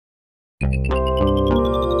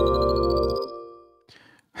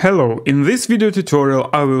Hello, in this video tutorial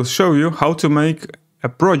I will show you how to make a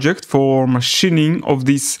project for machining of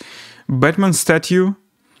this Batman statue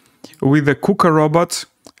with a KUKA robot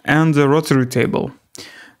and a rotary table.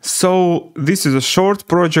 So this is a short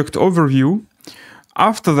project overview.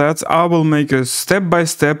 After that I will make a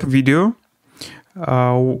step-by-step video.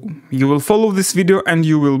 You will follow this video and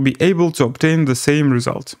you will be able to obtain the same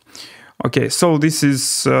result. Okay, so this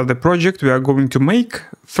is the project we are going to make.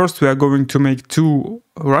 First we are going to make two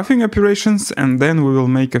roughing operations and then we will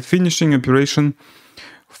make a finishing operation,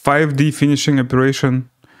 5D finishing operation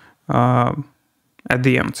at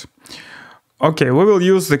the end. Okay, we will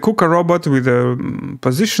use the KUKA robot with a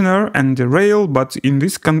positioner and the rail, but in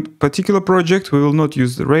this particular project we will not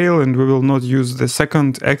use the rail and we will not use the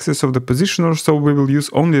second axis of the positioner, so we will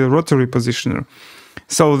use only the rotary positioner.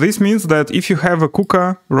 So this means that if you have a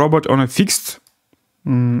KUKA robot on a fixed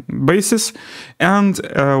basis and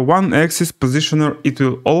one axis positioner, it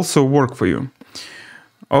will also work for you.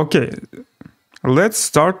 Okay, let's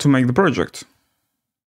start to make the project.